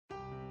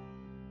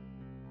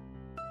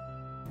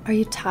Are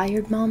you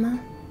tired,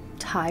 Mama?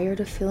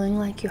 Tired of feeling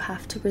like you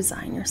have to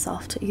resign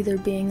yourself to either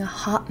being a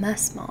hot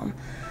mess mom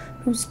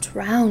who's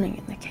drowning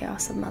in the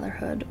chaos of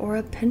motherhood, or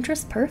a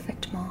Pinterest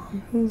perfect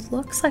mom who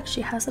looks like she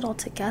has it all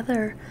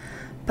together,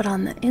 but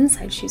on the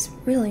inside she's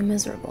really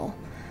miserable?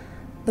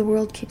 The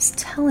world keeps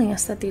telling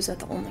us that these are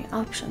the only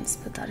options,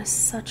 but that is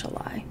such a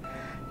lie.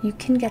 You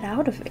can get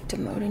out of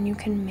victim mode and you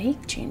can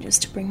make changes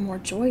to bring more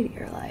joy to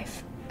your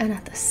life. And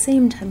at the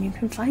same time, you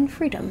can find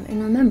freedom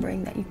in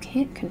remembering that you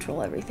can't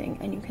control everything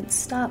and you can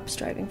stop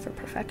striving for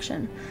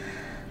perfection.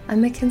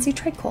 I'm Mackenzie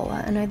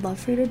Tricola, and I'd love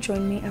for you to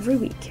join me every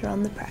week here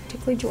on the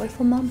Practically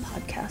Joyful Mom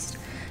podcast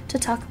to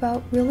talk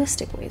about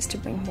realistic ways to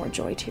bring more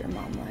joy to your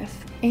mom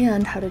life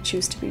and how to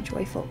choose to be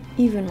joyful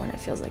even when it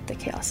feels like the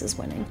chaos is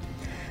winning.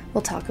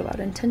 We'll talk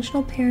about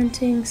intentional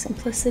parenting,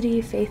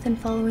 simplicity, faith in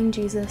following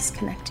Jesus,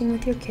 connecting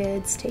with your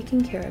kids, taking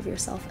care of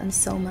yourself, and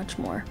so much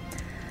more.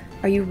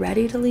 Are you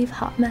ready to leave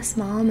hot mess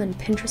mom and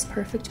Pinterest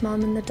perfect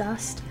mom in the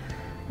dust?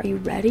 Are you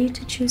ready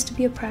to choose to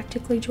be a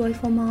practically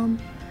joyful mom?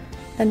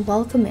 Then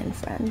welcome in,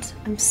 friend.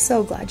 I'm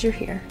so glad you're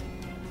here.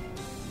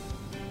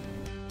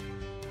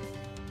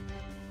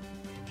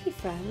 Hey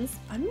friends,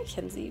 I'm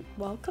Mackenzie.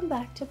 Welcome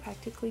back to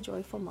Practically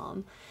Joyful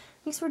Mom.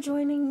 Thanks for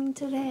joining me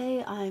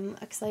today. I'm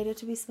excited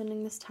to be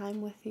spending this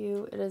time with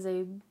you. It is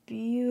a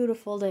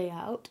beautiful day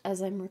out as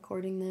I'm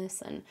recording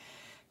this, and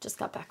just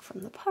got back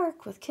from the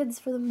park with kids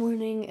for the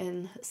morning,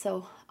 and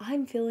so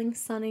I'm feeling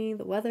sunny.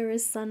 The weather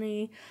is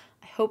sunny.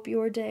 I hope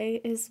your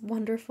day is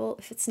wonderful.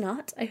 If it's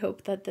not, I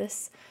hope that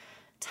this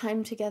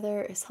time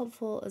together is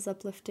helpful, is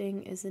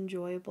uplifting, is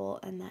enjoyable,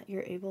 and that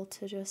you're able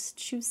to just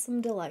choose some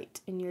delight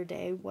in your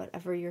day,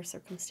 whatever your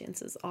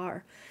circumstances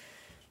are.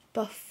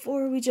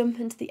 Before we jump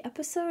into the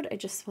episode, I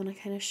just want to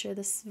kind of share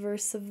this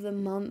verse of the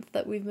month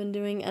that we've been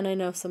doing, and I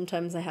know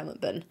sometimes I haven't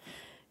been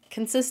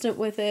consistent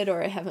with it,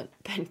 or I haven't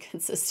been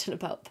consistent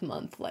about the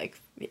month.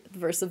 Like, the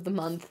verse of the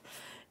month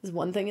is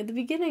one thing at the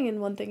beginning and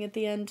one thing at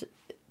the end.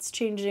 It's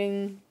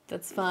changing.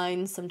 That's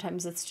fine.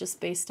 Sometimes it's just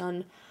based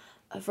on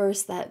a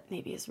verse that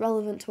maybe is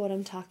relevant to what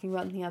I'm talking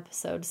about in the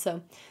episode.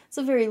 So it's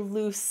a very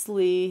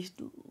loosely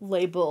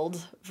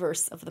labeled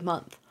verse of the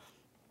month.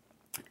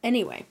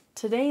 Anyway,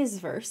 today's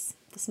verse,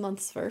 this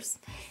month's verse,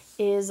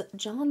 is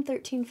John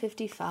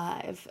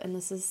 13:55, and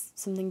this is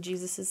something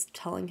Jesus is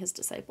telling his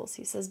disciples.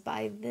 He says,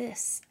 "By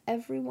this,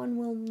 everyone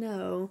will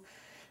know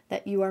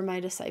that you are my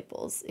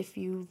disciples, if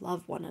you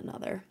love one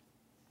another."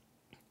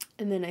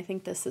 And then I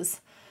think this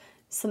is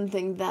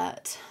something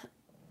that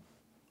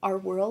our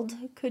world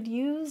could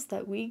use,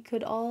 that we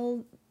could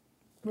all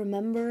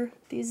remember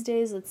these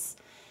days. It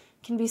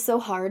can be so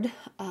hard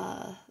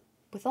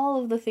with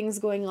all of the things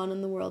going on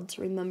in the world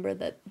to remember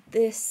that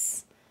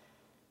this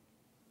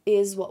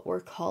is what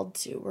we're called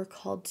to. We're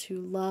called to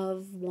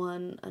love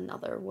one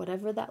another,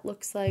 whatever that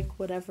looks like,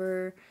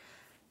 whatever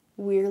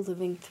we're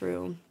living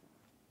through.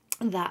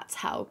 That's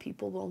how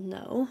people will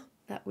know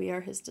that we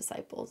are his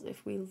disciples,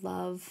 if we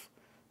love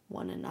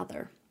one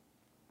another.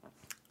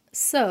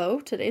 So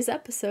today's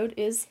episode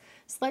is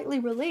slightly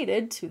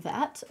related to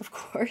that, of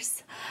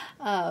course.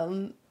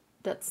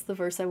 That's the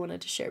verse I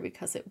wanted to share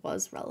because it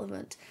was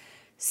relevant.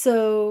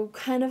 So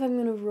I'm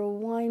going to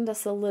rewind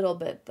us a little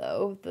bit,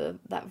 though.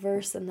 That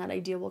verse and that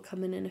idea will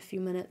come in a few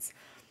minutes.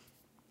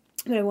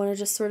 But I want to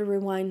just sort of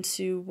rewind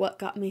to what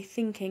got me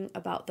thinking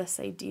about this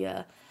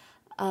idea.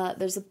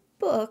 There's a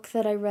book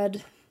that I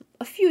read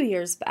a few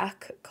years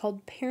back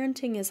called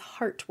Parenting is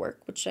Heart Work,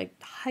 which I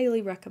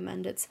highly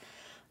recommend. It's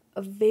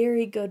a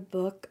very good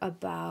book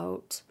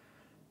about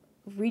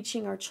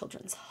reaching our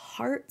children's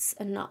hearts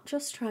and not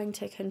just trying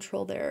to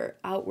control their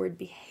outward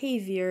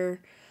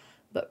behavior,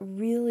 but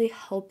really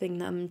helping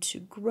them to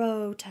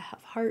grow, to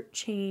have heart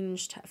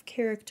change, to have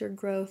character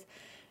growth.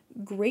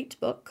 Great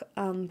book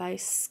by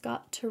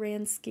Scott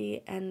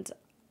Turansky, and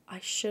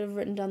I should have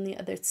written down the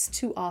other. It's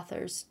two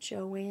authors,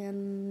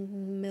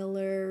 Joanne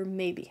Miller,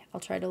 maybe. I'll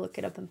try to look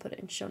it up and put it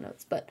in show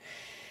notes. But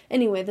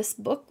anyway, this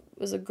book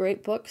was a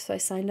great book, so I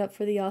signed up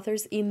for the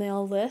author's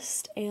email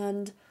list,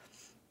 and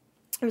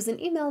there was an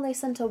email they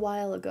sent a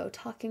while ago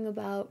talking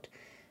about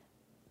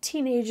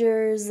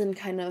teenagers and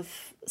kind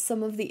of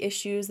some of the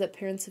issues that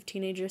parents of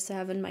teenagers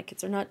have, and my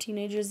kids are not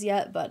teenagers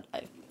yet, but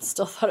I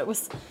still thought it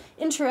was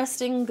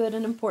interesting, good,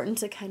 and important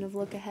to kind of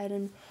look ahead.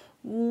 And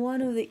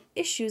one of the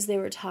issues they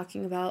were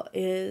talking about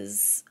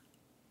is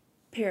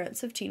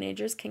parents of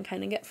teenagers can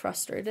kind of get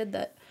frustrated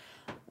that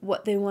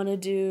what they want to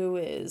do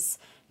is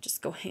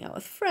just go hang out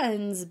with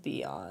friends,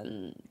 be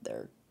on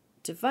their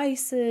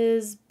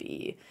devices,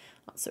 be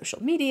on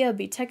social media,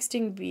 be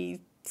texting, be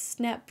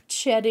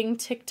Snapchatting,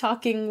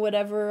 TikToking,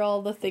 whatever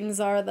all the things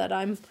are that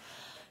I'm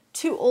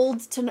too old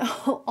to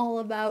know all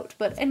about.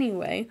 But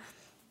anyway,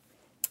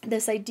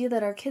 this idea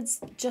that our kids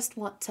just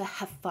want to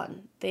have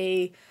fun.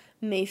 They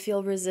may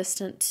feel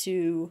resistant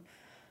to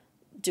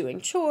doing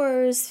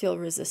chores, feel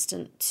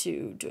resistant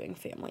to doing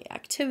family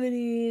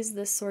activities,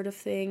 this sort of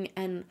thing.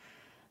 And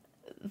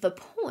the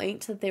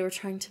point that they were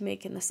trying to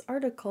make in this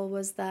article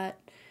was that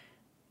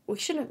we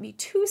shouldn't be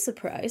too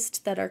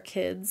surprised that our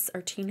kids,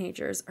 our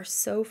teenagers, are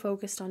so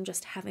focused on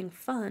just having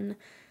fun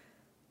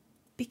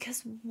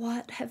Because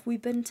what have we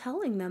been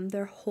telling them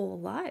their whole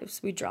lives?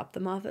 We drop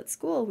them off at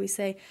school. We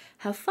say,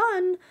 have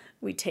fun.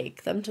 We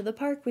take them to the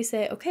park. We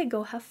say, okay,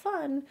 go have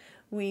fun.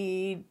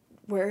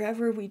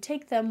 Wherever we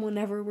take them,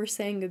 whenever we're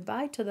saying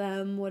goodbye to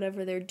them,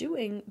 whatever they're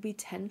doing, we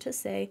tend to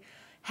say,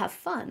 have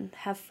fun,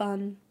 have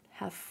fun,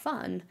 have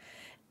fun.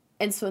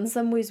 And so in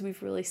some ways,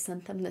 we've really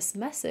sent them this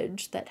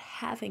message that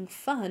having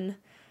fun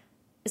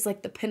is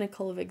like the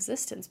pinnacle of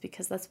existence,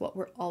 because that's what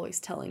we're always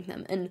telling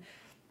them. And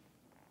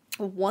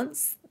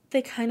once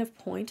they kind of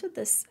pointed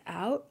this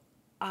out,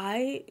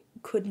 I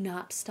could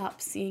not stop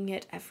seeing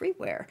it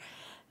everywhere.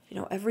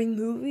 Every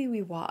movie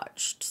we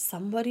watched,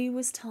 somebody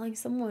was telling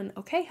someone,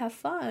 okay, have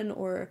fun,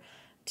 or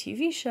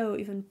TV show,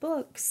 even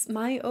books,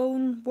 my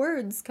own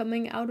words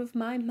coming out of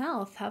my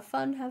mouth, have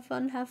fun, have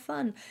fun, have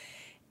fun.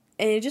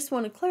 And I just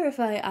want to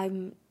clarify,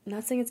 I'm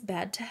not saying it's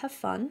bad to have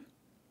fun.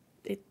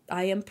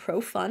 I am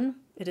pro fun.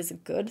 It is a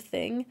good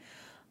thing.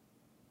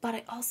 But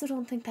I also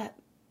don't think that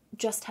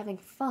just having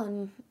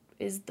fun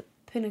is the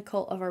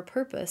pinnacle of our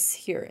purpose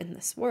here in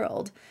this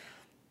world.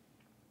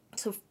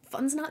 So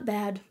fun's not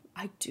bad.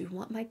 I do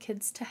want my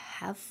kids to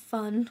have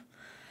fun.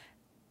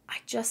 I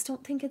just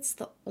don't think it's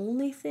the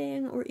only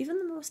thing or even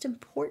the most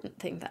important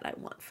thing that I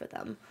want for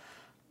them.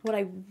 What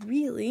I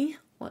really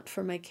want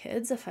for my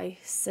kids, if I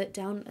sit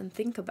down and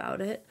think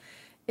about it,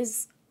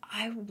 is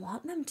I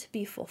want them to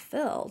be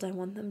fulfilled. I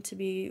want them to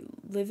be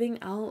living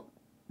out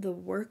the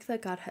work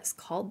that God has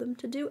called them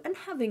to do and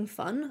having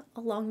fun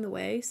along the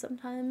way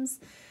sometimes.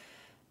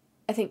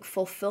 I think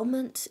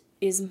fulfillment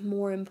is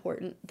more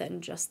important than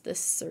just this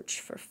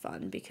search for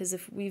fun, because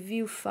if we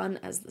view fun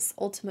as this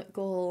ultimate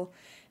goal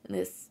and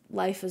this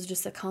life is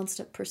just a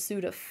constant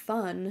pursuit of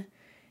fun,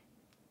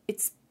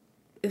 it's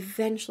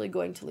eventually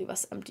going to leave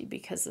us empty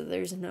because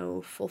there's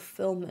no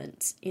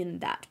fulfillment in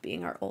that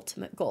being our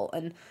ultimate goal.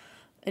 And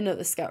I know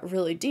this got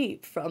really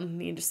deep from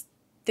me just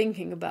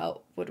thinking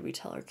about, what do we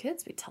tell our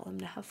kids? We tell them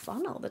to have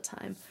fun all the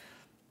time.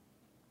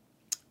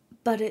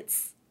 But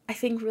it's, I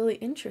think, really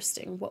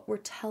interesting what we're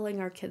telling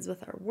our kids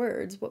with our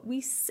words. What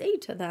we say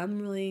to them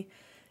really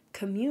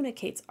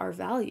communicates our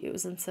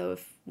values. And so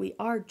if we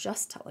are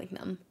just telling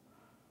them,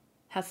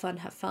 have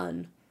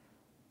fun,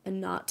 and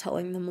not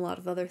telling them a lot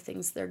of other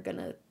things, they're going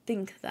to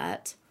think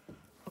that,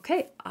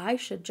 okay, I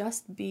should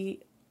just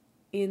be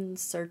in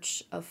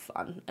search of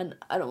fun. And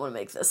I don't want to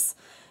make this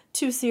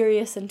too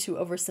serious and too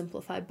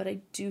oversimplified, but I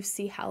do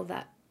see how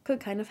that could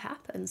kind of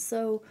happen.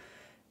 So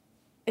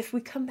if we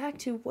come back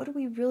to, what do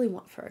we really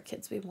want for our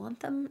kids? We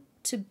want them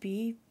to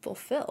be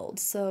fulfilled.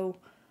 So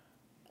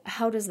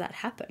how does that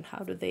happen? How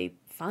do they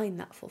find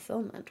that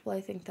fulfillment? Well,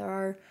 I think there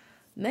are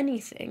many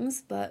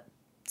things, but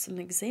some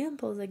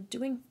examples, like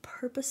doing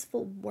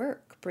purposeful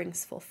work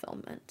brings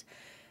fulfillment.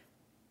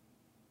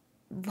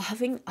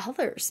 Loving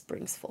others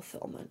brings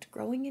fulfillment.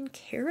 Growing in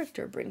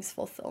character brings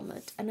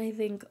fulfillment. And I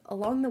think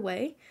along the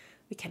way,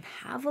 we can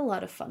have a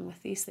lot of fun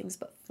with these things,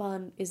 but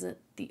fun isn't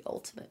the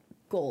ultimate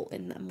goal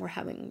in them. We're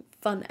having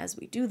fun as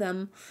we do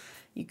them.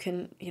 You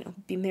can,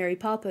 be Mary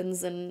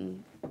Poppins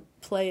and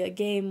play a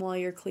game while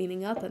you're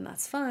cleaning up, and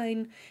that's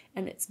fine,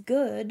 and it's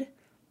good.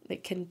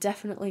 It can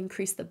definitely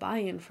increase the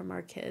buy-in from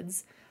our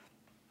kids.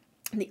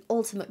 The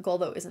ultimate goal,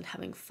 though, isn't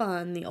having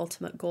fun. The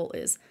ultimate goal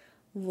is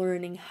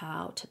learning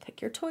how to pick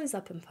your toys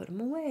up and put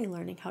them away,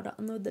 learning how to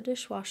unload the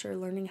dishwasher,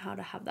 learning how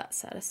to have that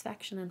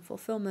satisfaction and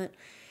fulfillment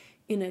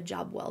in a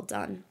job well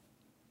done.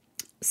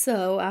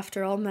 So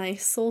after all my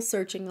soul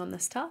searching on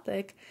this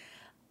topic,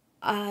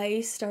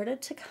 I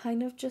started to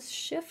kind of just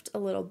shift a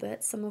little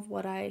bit some of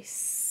what I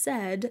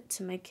said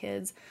to my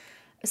kids,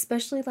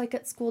 especially like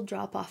at school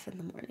drop-off in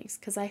the mornings,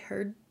 because I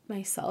heard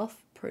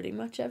myself pretty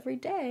much every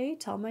day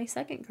tell my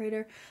second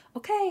grader,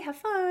 okay, have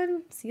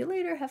fun, see you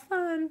later, have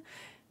fun.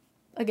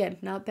 Again,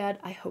 not bad.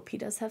 I hope he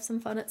does have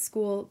some fun at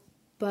school,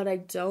 but I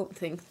don't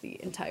think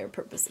the entire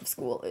purpose of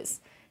school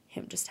is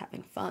him just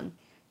having fun.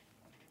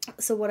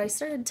 So what I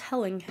started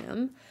telling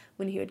him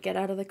when he would get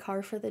out of the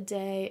car for the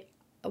day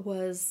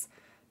was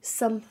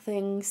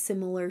something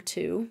similar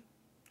to,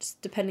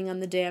 just depending on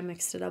the day I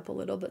mixed it up a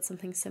little, but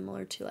something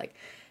similar to like,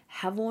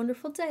 have a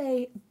wonderful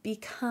day, be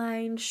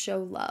kind,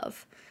 show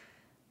love.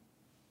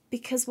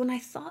 Because when I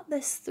thought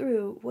this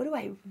through, what do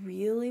I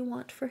really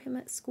want for him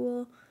at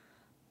school?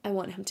 I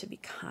want him to be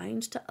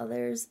kind to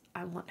others.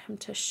 I want him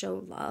to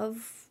show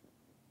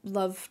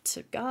love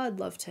to God,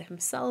 love to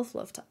himself,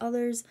 love to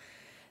others.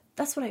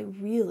 That's what I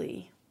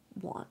really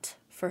want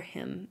for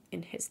him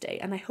in his day.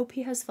 And I hope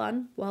he has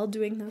fun while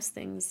doing those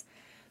things.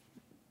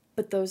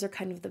 But those are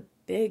kind of the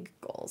big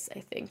goals, I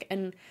think.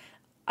 And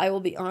I will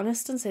be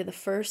honest and say the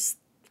first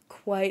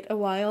quite a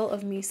while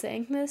of me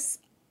saying this,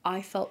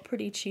 I felt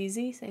pretty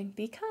cheesy, saying,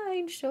 be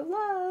kind, show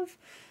love.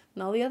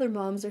 And all the other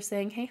moms are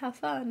saying, hey, have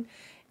fun.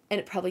 And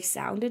it probably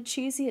sounded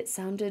cheesy. It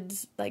sounded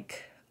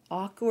like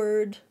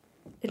awkward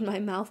in my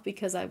mouth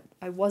because I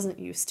wasn't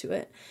used to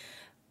it.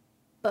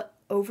 But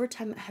over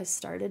time, it has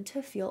started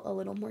to feel a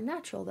little more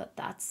natural that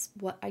that's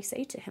what I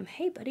say to him.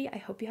 Hey, buddy, I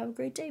hope you have a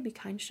great day. Be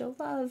kind, show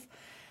love.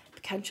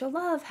 Be kind, show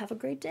love. Have a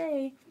great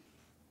day.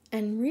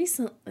 And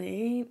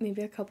recently,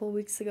 maybe a couple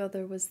weeks ago,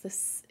 it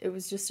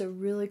was just a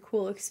really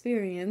cool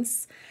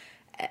experience.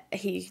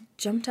 He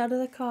jumped out of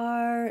the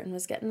car and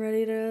was getting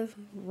ready to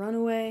run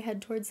away,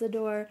 head towards the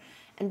door.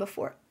 And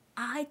before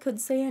I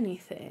could say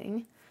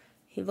anything,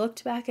 he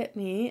looked back at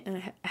me, and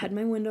I had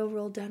my window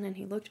rolled down, and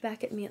he looked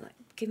back at me and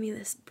gave me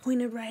this,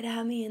 pointed right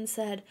at me and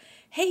said,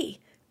 "Hey,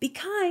 be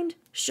kind,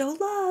 show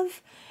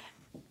love."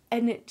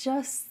 And it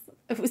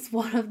was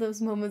one of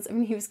those moments. I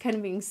mean, he was kind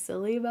of being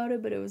silly about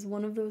it, but it was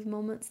one of those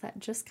moments that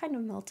just kind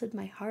of melted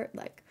my heart.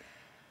 Like,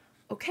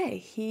 okay,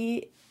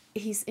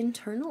 he's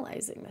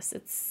internalizing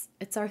this.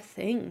 It's our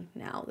thing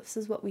now. This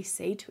is what we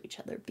say to each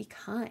other. Be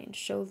kind,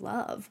 show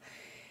love.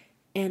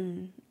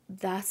 And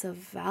that's a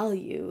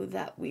value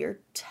that we are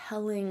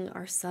telling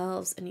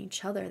ourselves and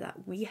each other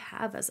that we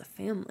have as a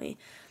family.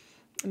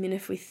 I mean,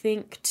 if we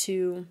think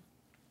to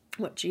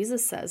what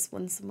Jesus says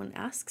when someone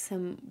asks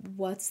him,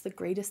 what's the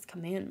greatest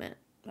commandment?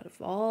 Out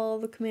of all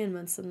the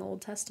commandments in the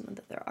Old Testament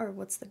that there are,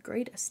 what's the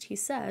greatest? He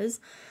says,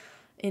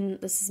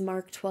 this is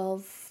Mark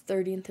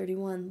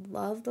 12:30-31,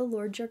 love the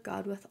Lord your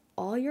God with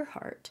all your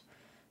heart,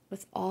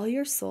 with all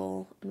your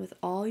soul, and with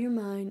all your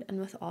mind, and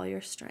with all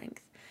your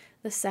strength.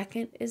 The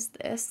second is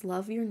this,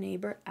 love your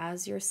neighbor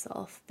as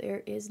yourself.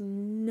 There is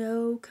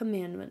no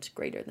commandment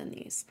greater than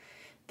these.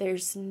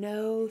 There's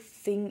no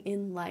thing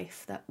in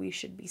life that we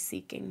should be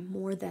seeking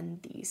more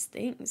than these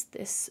things.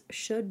 This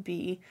should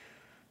be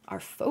our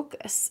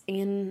focus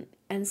and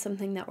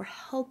something that we're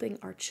helping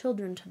our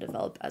children to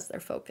develop as their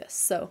focus.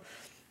 So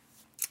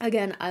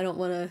again, I don't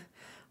want to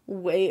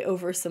way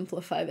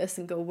oversimplify this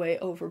and go way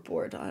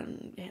overboard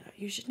on,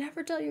 you should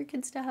never tell your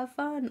kids to have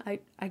fun.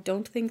 I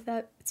don't think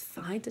that it's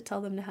fine to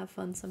tell them to have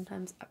fun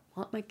sometimes. I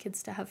want my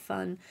kids to have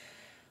fun.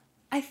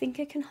 I think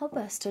it can help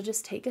us to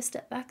just take a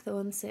step back, though,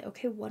 and say,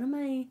 okay, what am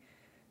I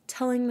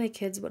telling my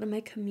kids? What am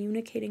I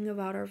communicating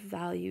about our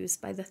values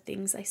by the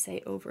things I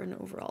say over and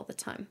over all the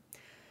time?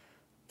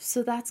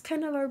 So that's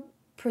kind of our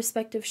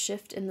perspective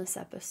shift in this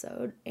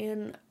episode.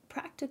 And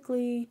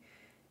practically,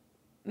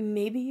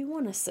 maybe you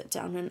want to sit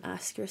down and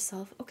ask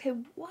yourself, okay,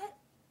 what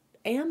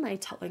am I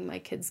telling my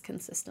kids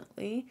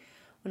consistently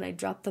when I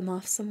drop them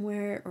off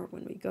somewhere or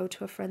when we go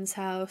to a friend's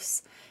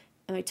house?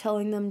 Am I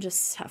telling them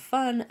just have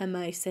fun? Am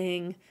I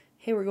saying,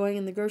 hey, we're going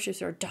in the grocery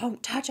store,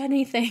 don't touch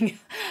anything?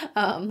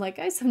 Like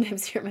I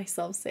sometimes hear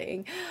myself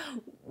saying,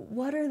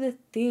 what are the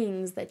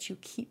things that you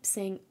keep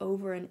saying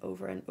over and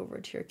over and over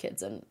to your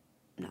kids? And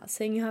I'm not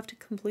saying you have to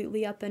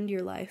completely upend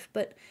your life,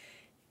 but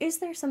is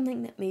there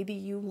something that maybe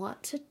you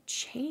want to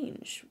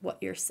change what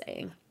you're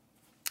saying?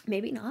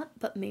 Maybe not,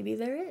 but maybe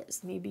there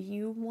is. Maybe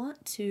you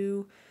want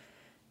to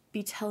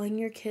be telling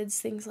your kids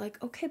things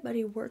like, okay,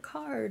 buddy, work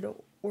hard,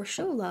 or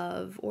show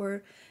love,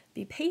 or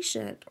be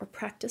patient, or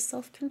practice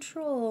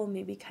self-control,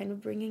 maybe kind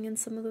of bringing in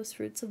some of those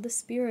fruits of the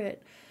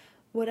Spirit.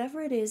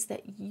 Whatever it is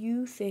that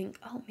you think,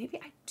 oh, maybe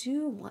I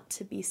do want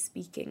to be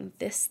speaking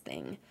this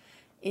thing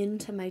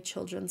into my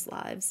children's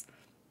lives.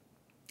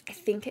 I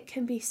think it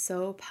can be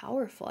so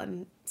powerful.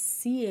 I'm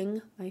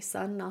seeing my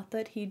son, not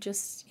that he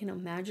just,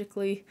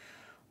 magically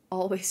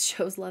always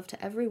shows love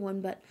to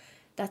everyone, but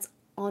that's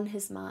on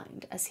his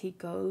mind as he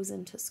goes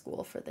into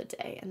school for the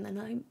day. And then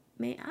I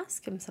may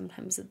ask him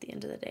sometimes at the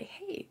end of the day,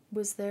 hey,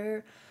 was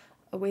there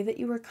a way that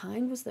you were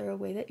kind? Was there a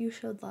way that you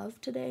showed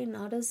love today?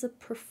 Not as a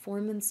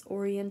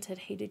performance-oriented,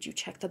 hey, did you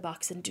check the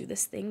box and do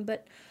this thing?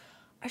 But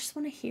I just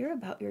want to hear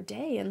about your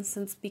day. And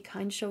since be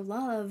kind, show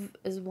love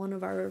is one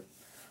of our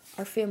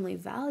family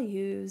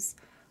values,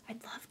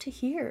 I'd love to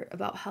hear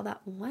about how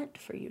that went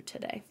for you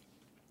today.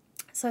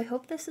 So I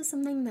hope this is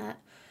something that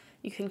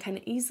you can kind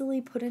of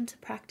easily put into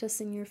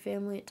practice in your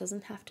family. It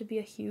doesn't have to be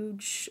a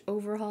huge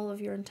overhaul of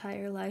your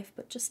entire life,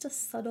 but just a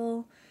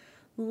subtle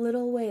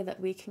little way that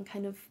we can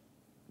kind of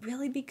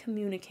really be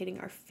communicating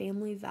our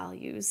family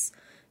values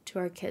to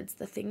our kids,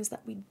 the things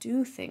that we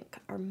do think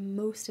are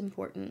most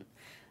important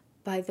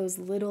by those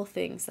little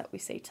things that we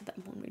say to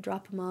them when we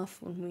drop them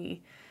off, when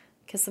we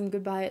kiss them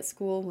goodbye at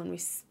school, when we,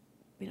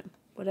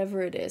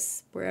 whatever it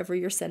is, wherever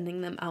you're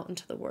sending them out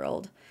into the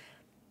world,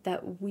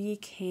 that we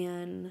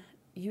can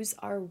use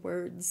our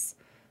words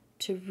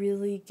to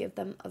really give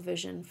them a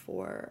vision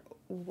for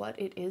what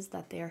it is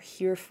that they are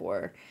here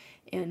for.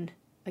 And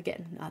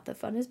again, not that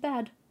fun is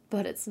bad,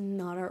 but it's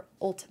not our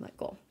ultimate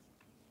goal.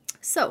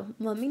 So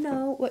let me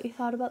know what you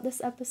thought about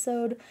this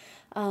episode.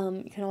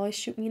 You can always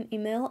shoot me an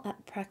email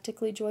at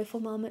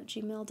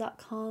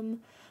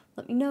practicallyjoyfulmom@gmail.com.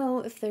 Let me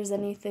know if there's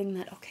anything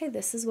that, okay,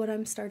 this is what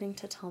I'm starting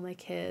to tell my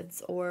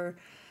kids, or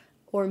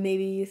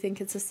maybe you think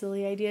it's a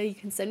silly idea. You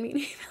can send me an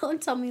email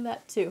and tell me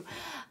that too.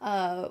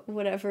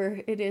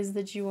 Whatever it is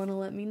that you want to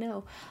let me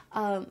know.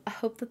 I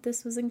hope that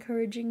this was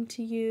encouraging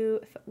to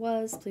you. If it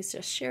was, please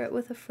just share it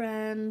with a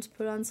friend,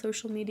 put it on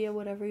social media,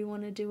 whatever you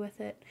want to do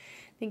with it.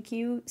 Thank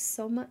you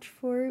so much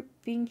for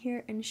being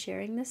here and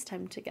sharing this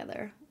time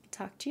together.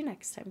 Talk to you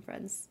next time,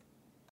 friends.